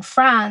Britain and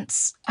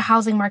France,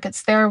 housing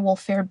markets there will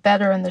fare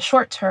better in the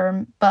short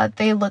term, but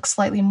they look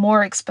slightly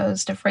more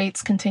exposed if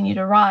rates continue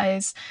to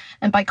rise.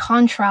 And by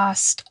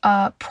contrast,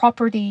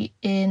 property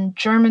in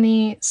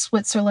Germany,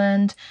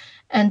 Switzerland,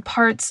 and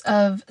parts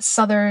of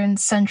southern,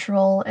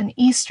 central, and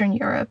eastern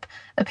Europe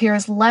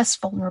appears less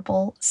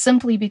vulnerable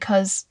simply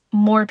because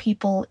more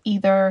people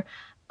either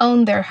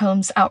own their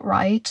homes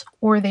outright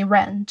or they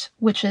rent,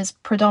 which is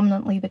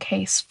predominantly the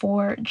case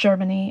for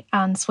Germany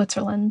and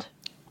Switzerland.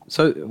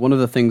 So one of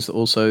the things that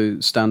also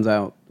stands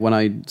out when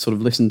I sort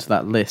of listen to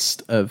that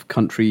list of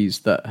countries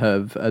that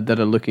have that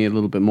are looking a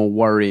little bit more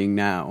worrying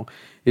now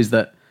is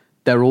that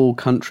they're all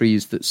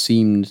countries that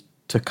seemed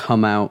to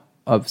come out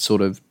of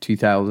sort of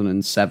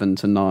 2007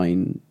 to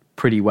 9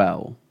 pretty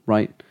well,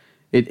 right?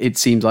 It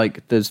seems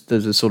like there's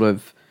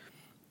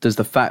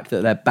the fact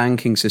that their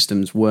banking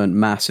systems weren't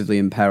massively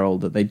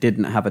imperiled, that they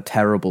didn't have a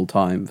terrible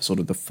time for sort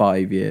of the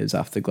 5 years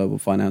after the global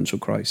financial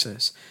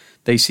crisis.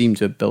 They seem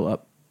to have built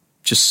up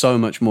just so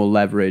much more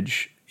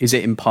leverage. Is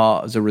it in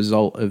part as a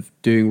result of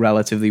doing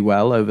relatively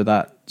well over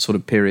that sort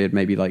of period,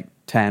 maybe like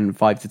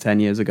 5 to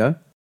 10 years ago?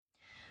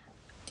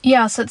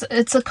 Yes,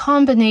 it's a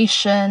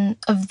combination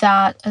of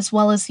that as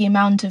well as the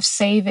amount of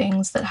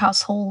savings that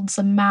households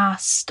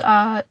amassed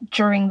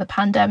during the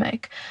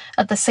pandemic.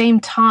 At the same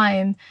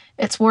time,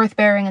 it's worth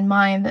bearing in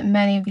mind that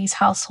many of these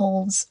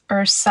households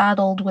are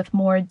saddled with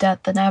more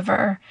debt than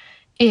ever.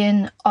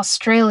 In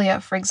Australia,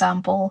 for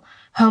example,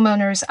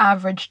 homeowners'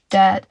 average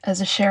debt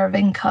as a share of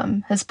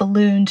income has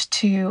ballooned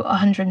to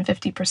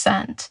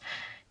 150%.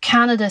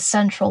 Canada's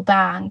central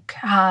bank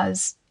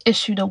has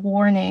issued a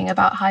warning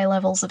about high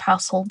levels of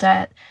household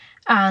debt,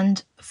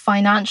 and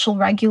financial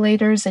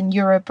regulators in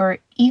Europe are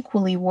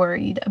equally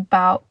worried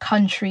about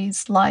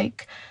countries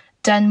like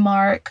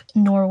Denmark,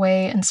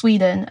 Norway, and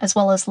Sweden, as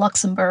well as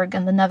Luxembourg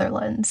and the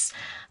Netherlands.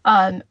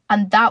 And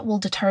that will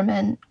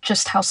determine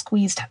just how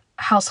squeezed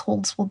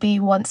households will be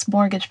once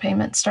mortgage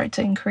payments start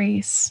to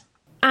increase.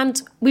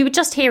 And we were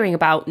just hearing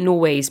about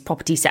Norway's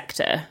property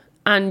sector,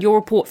 and your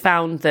report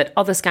found that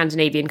other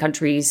Scandinavian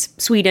countries,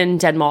 Sweden,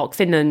 Denmark,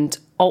 Finland,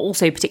 are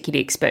also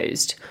particularly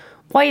exposed.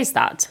 Why is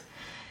that?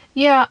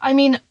 Yeah, I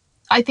mean,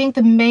 I think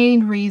the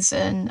main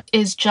reason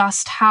is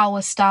just how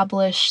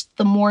established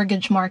the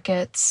mortgage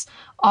markets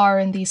are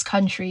in these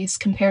countries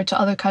compared to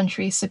other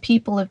countries. So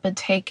people have been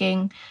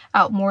taking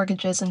out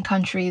mortgages in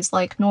countries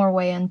like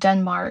Norway and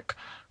Denmark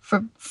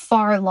for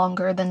far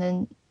longer than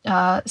in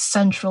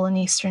Central and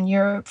Eastern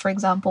Europe, for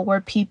example,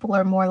 where people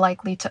are more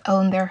likely to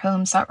own their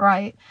homes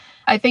outright.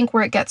 I think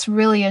where it gets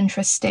really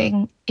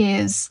interesting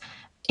is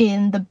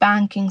in the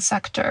banking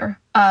sector.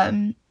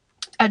 And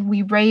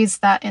we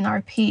raised that in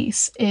our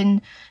piece.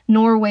 In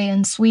Norway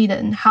and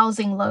Sweden,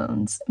 housing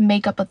loans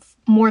make up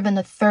more than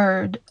a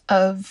third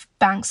of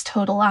banks'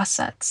 total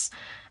assets.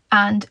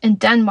 And in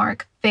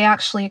Denmark, they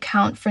actually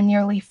account for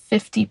nearly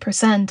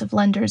 50% of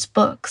lenders'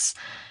 books.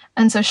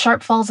 And so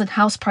sharp falls in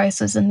house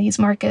prices in these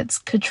markets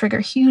could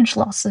trigger huge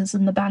losses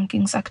in the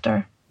banking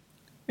sector.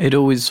 It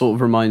always sort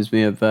of reminds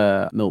me of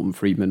Milton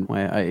Friedman,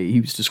 where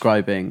he was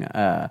describing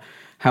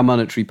how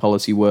monetary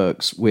policy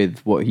works with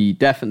what he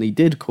definitely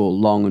did call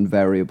long and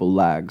variable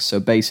lags. So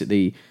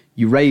basically,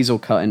 you raise or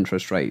cut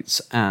interest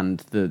rates,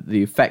 and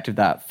the effect of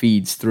that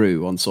feeds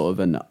through on sort of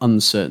an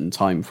uncertain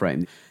time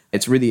frame.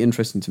 It's really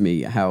interesting to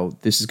me how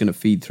this is going to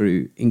feed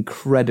through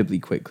incredibly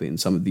quickly in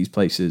some of these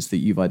places that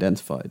you've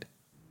identified.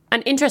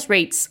 And interest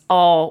rates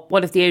are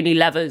one of the only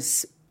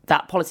levers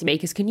that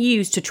policymakers can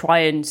use to try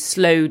and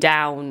slow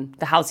down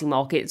the housing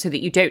market so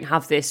that you don't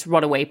have this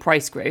runaway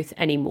price growth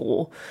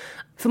anymore.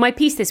 For my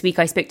piece this week,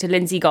 I spoke to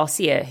Lindsay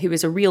Garcia, who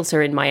is a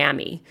realtor in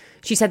Miami.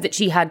 She said that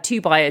she had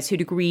 2 buyers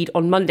who'd agreed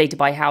on Monday to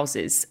buy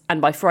houses,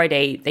 and by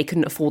Friday, they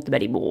couldn't afford them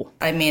anymore.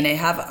 I mean, I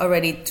have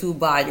already 2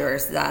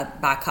 buyers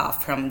that back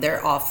off from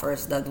their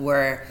offers that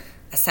were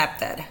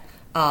accepted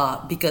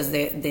because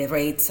the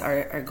rates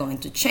are going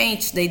to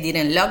change. They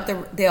didn't lock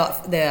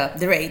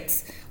the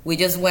rates. We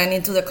just went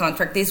into the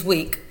contract this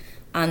week,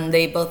 and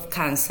they both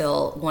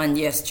canceled, one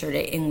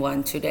yesterday and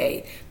one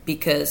today,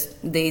 because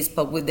they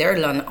spoke with their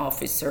loan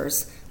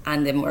officers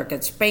and the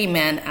mortgage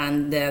payment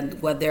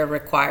and what they're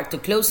required to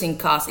closing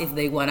costs if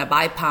they want to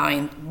buy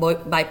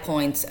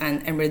points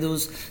and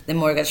reduce the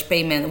mortgage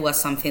payment was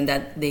something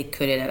that they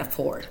couldn't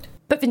afford.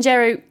 But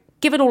Vinjero,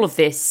 given all of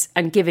this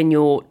and given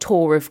your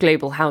tour of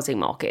global housing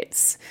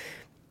markets,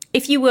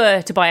 if you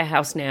were to buy a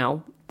house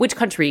now, which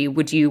country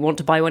would you want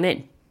to buy one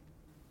in?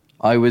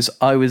 I was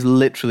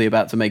literally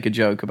about to make a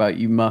joke about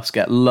you must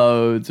get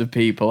loads of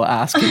people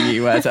asking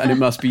you where to, and it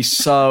must be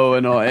so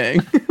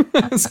annoying.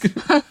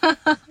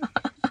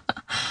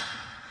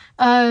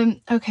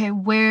 Okay,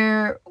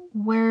 where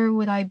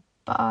would I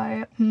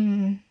buy?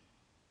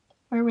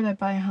 Where would I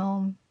buy a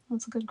home?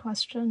 That's a good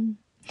question.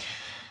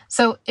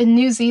 So in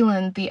New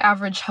Zealand, the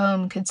average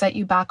home could set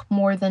you back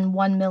more than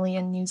 1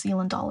 million New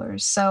Zealand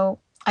dollars. So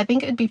I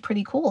think it'd be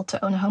pretty cool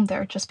to own a home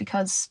there, just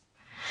because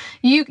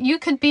you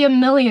could be a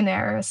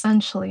millionaire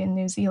essentially in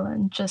New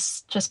Zealand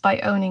just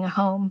by owning a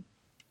home.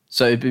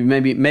 So it'd be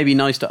maybe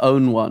nice to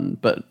own one,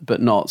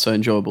 but not so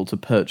enjoyable to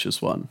purchase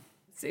one.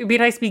 So it'd be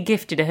nice to be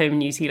gifted a home in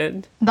New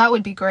Zealand. That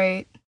would be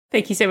great.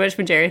 Thank you so much,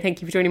 Vinjero.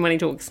 Thank you for joining Money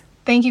Talks.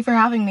 Thank you for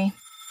having me.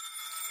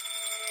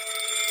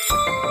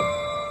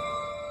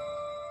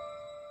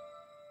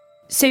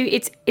 So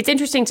it's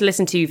interesting to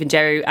listen to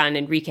Vinjero and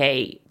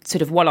Enrique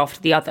sort of one after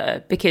the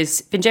other,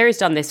 because Vinjero's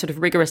done this sort of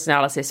rigorous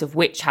analysis of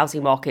which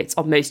housing markets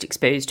are most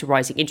exposed to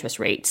rising interest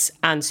rates.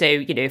 And so,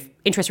 if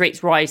interest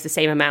rates rise the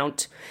same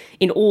amount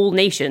in all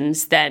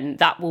nations, then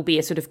that will be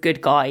a sort of good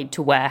guide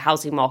to where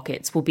housing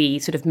markets will be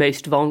sort of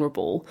most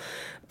vulnerable.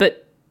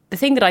 But the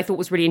thing that I thought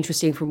was really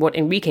interesting from what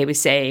Enrique was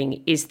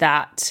saying is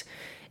that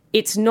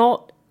it's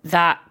not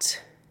that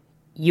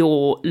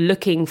you're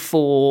looking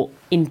for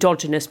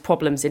endogenous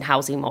problems in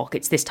housing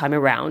markets this time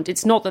around.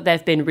 It's not that there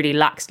have been really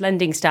lax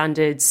lending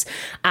standards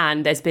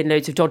and there's been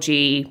loads of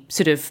dodgy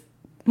sort of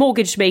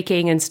mortgage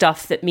making and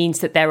stuff that means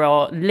that there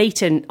are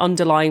latent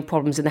underlying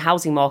problems in the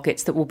housing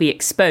markets that will be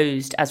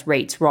exposed as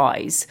rates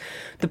rise.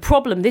 The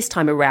problem this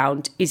time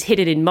around is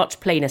hidden in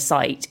much plainer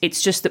sight.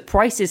 It's just that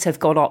prices have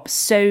gone up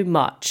so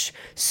much,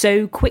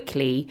 so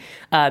quickly,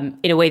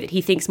 in a way that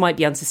he thinks might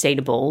be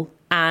unsustainable.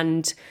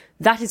 And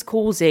that is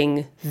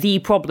causing the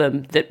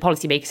problem that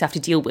policymakers have to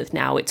deal with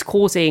now. It's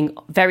causing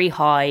very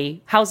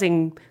high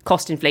housing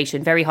cost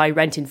inflation, very high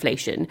rent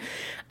inflation.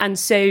 And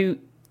so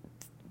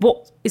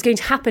what is going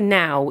to happen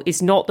now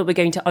is not that we're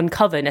going to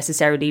uncover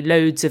necessarily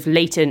loads of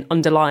latent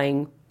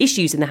underlying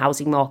issues in the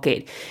housing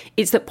market.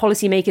 It's that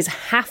policymakers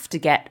have to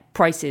get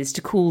prices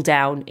to cool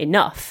down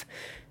enough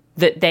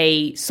that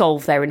they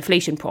solve their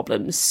inflation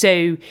problems.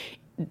 So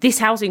this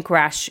housing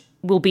crash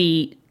will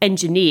be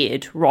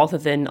engineered rather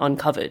than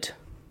uncovered.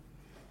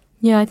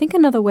 Yeah, I think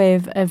another way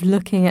of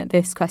looking at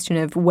this question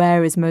of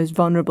where is most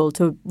vulnerable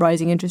to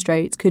rising interest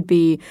rates could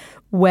be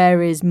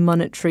where is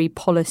monetary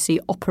policy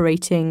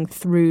operating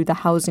through the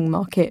housing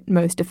market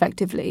most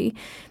effectively.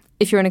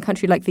 If you're in a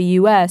country like the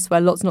US,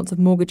 where lots and lots of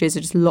mortgages are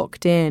just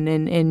locked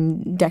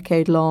in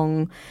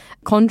decade-long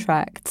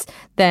contracts,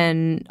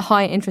 then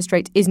high interest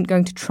rates isn't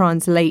going to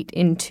translate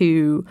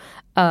into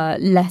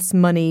less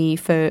money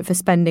for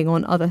spending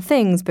on other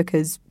things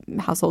because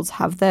households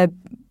have their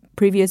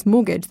previous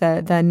mortgage.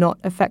 They're not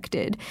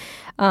affected.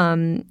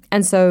 And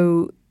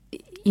so,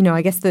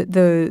 I guess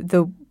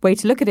the way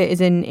to look at it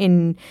is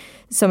in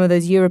some of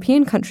those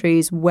European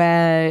countries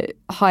where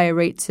higher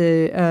rates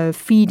are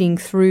feeding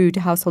through to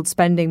household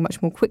spending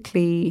much more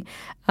quickly.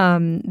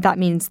 That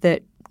means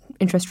that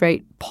interest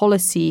rate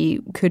policy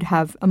could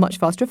have a much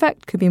faster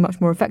effect, could be much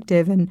more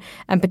effective, and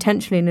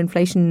potentially an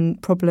inflation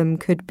problem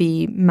could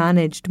be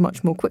managed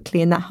much more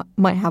quickly, and that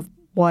might have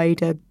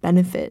wider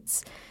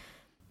benefits.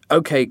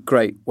 Okay,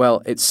 great.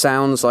 Well, it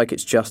sounds like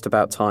it's just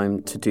about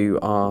time to do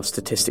our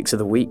statistics of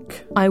the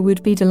week. I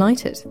would be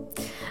delighted.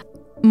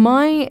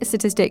 My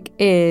statistic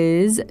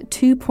is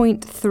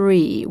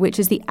 2.3, which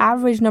is the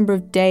average number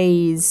of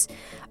days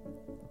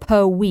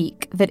per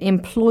week that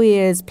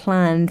employers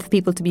plan for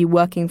people to be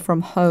working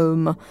from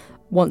home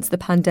once the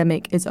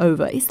pandemic is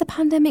over. Is the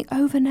pandemic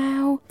over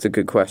now? It's a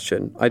good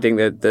question. I think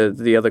that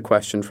the other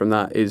question from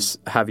that is,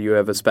 have you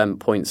ever spent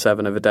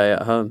 0.7 of a day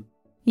at home?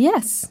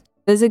 Yes.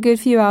 There's a good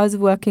few hours of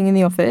working in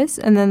the office,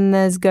 and then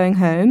there's going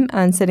home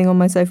and sitting on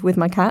my sofa with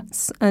my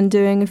cats and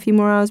doing a few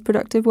more hours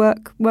productive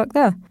work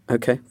there.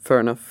 Okay, fair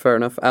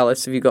enough.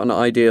 Alice, have you got an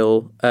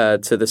ideal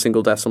to the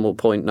single decimal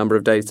point number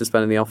of days to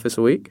spend in the office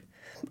a week?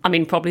 I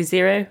mean, probably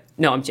 0.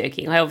 No, I'm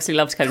joking. I obviously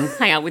love to come and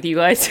hang out with you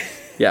guys.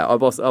 Yeah, our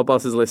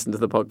bosses listen to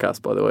the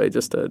podcast, by the way,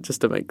 just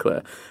to make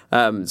clear.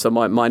 So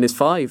mine is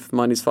 5.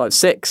 Mine is 5.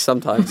 6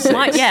 sometimes. 6,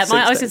 I was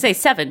going to say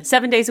 7.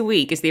 7 days a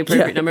week is the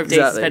appropriate number of days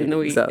to spend in the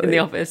week in the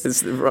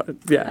office.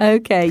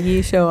 Okay,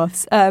 you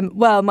show-offs.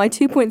 Well, my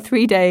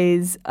 2.3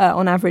 days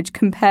on average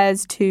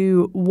compares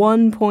to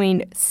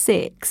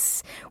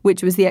 1.6,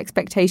 which was the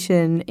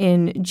expectation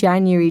in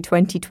January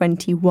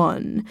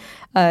 2021.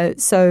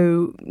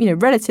 So,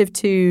 relative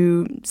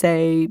to,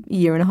 say, a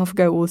year and a half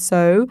ago or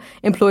so,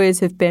 employers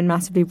have been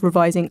massively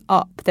revising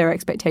up their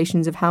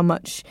expectations of how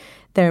much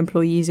their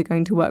employees are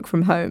going to work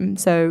from home.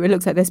 So it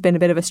looks like there's been a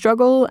bit of a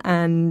struggle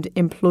and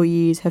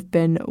employees have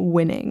been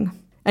winning.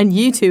 And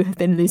you two have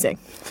been losing.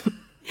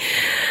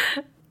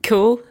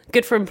 Cool.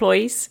 Good for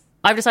employees.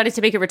 I've decided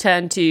to make a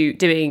return to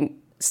doing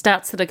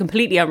stats that are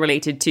completely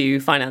unrelated to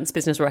finance,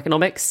 business, or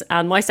economics.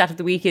 And my stat of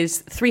the week is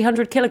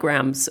 300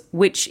 kilograms,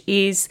 which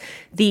is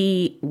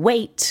the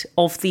weight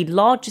of the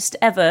largest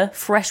ever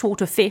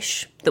freshwater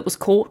fish that was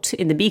caught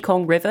in the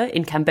Mekong River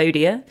in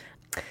Cambodia.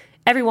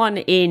 Everyone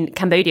in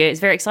Cambodia is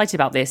very excited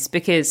about this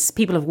because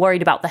people have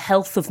worried about the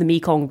health of the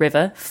Mekong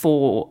River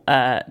for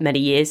many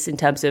years in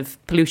terms of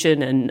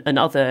pollution and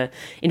other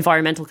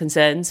environmental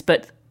concerns.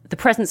 But the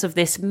presence of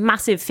this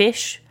massive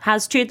fish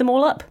has cheered them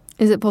all up.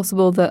 Is it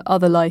possible that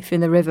other life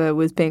in the river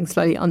was being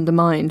slowly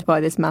undermined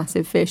by this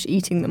massive fish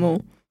eating them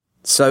all?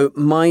 So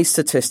my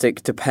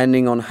statistic,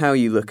 depending on how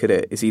you look at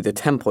it, is either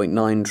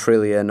 10.9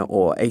 trillion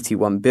or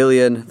 81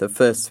 billion. The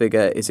first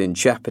figure is in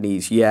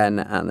Japanese yen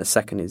and the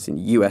second is in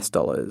US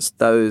dollars.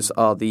 Those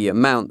are the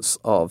amounts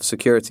of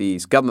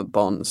securities, government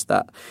bonds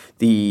that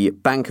the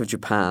Bank of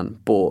Japan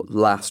bought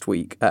last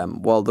week,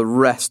 while the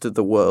rest of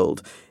the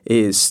world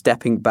is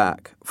stepping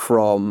back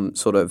from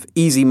sort of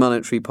easy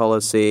monetary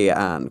policy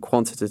and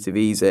quantitative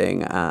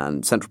easing,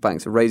 and central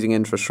banks are raising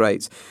interest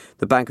rates.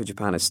 The Bank of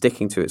Japan is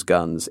sticking to its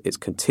guns. It's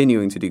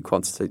continuing to do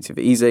quantitative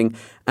easing.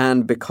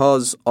 And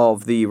because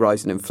of the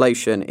rise in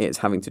inflation, it's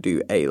having to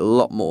do a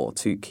lot more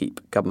to keep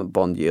government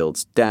bond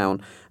yields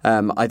down.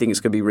 I think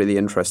it's going to be really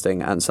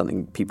interesting and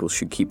something people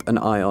should keep an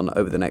eye on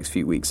over the next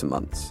few weeks and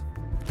months.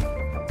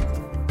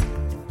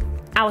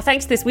 Our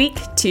thanks this week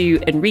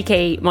to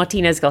Enrique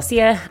Martinez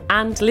Garcia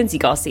and Lindsay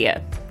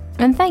Garcia.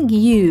 And thank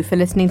you for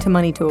listening to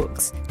Money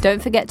Talks.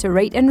 Don't forget to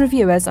rate and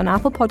review us on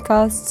Apple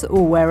Podcasts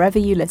or wherever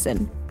you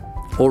listen.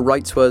 Or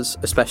write to us,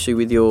 especially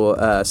with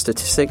your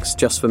statistics,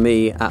 just for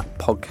me, at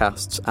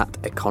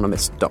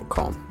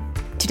podcasts@economist.com.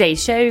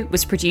 Today's show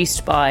was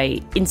produced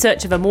by In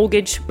Search of a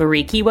Mortgage,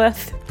 Marie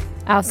Keyworth.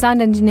 Our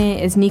sound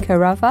engineer is Nico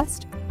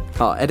Ravast.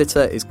 Our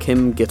editor is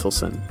Kim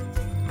Gittleson.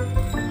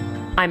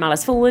 I'm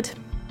Alice Forward.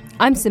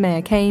 I'm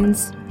Samaya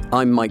Keynes.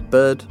 I'm Mike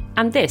Bird.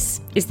 And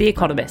this is The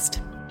Economist.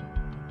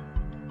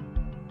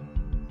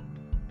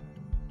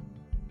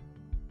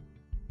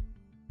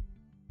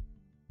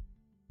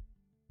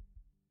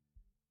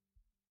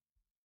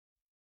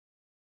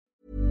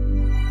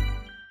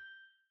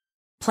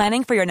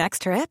 Planning for your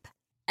next trip?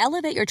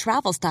 Elevate your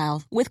travel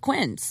style with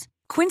Quince.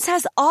 Quince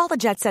has all the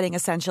jet-setting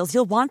essentials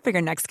you'll want for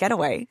your next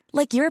getaway,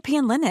 like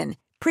European linen,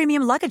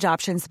 premium luggage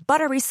options,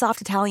 buttery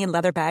soft Italian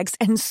leather bags,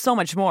 and so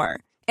much more.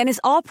 And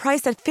is all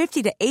priced at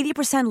 50 to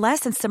 80% less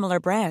than similar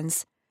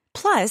brands.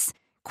 Plus,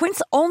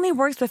 Quince only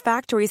works with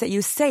factories that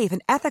use safe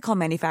and ethical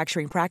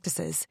manufacturing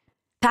practices.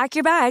 Pack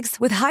your bags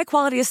with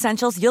high-quality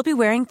essentials you'll be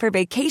wearing for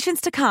vacations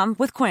to come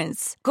with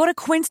Quince. Go to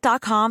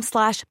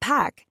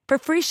quince.com/pack for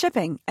free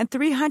shipping and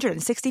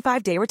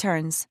 365-day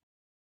returns.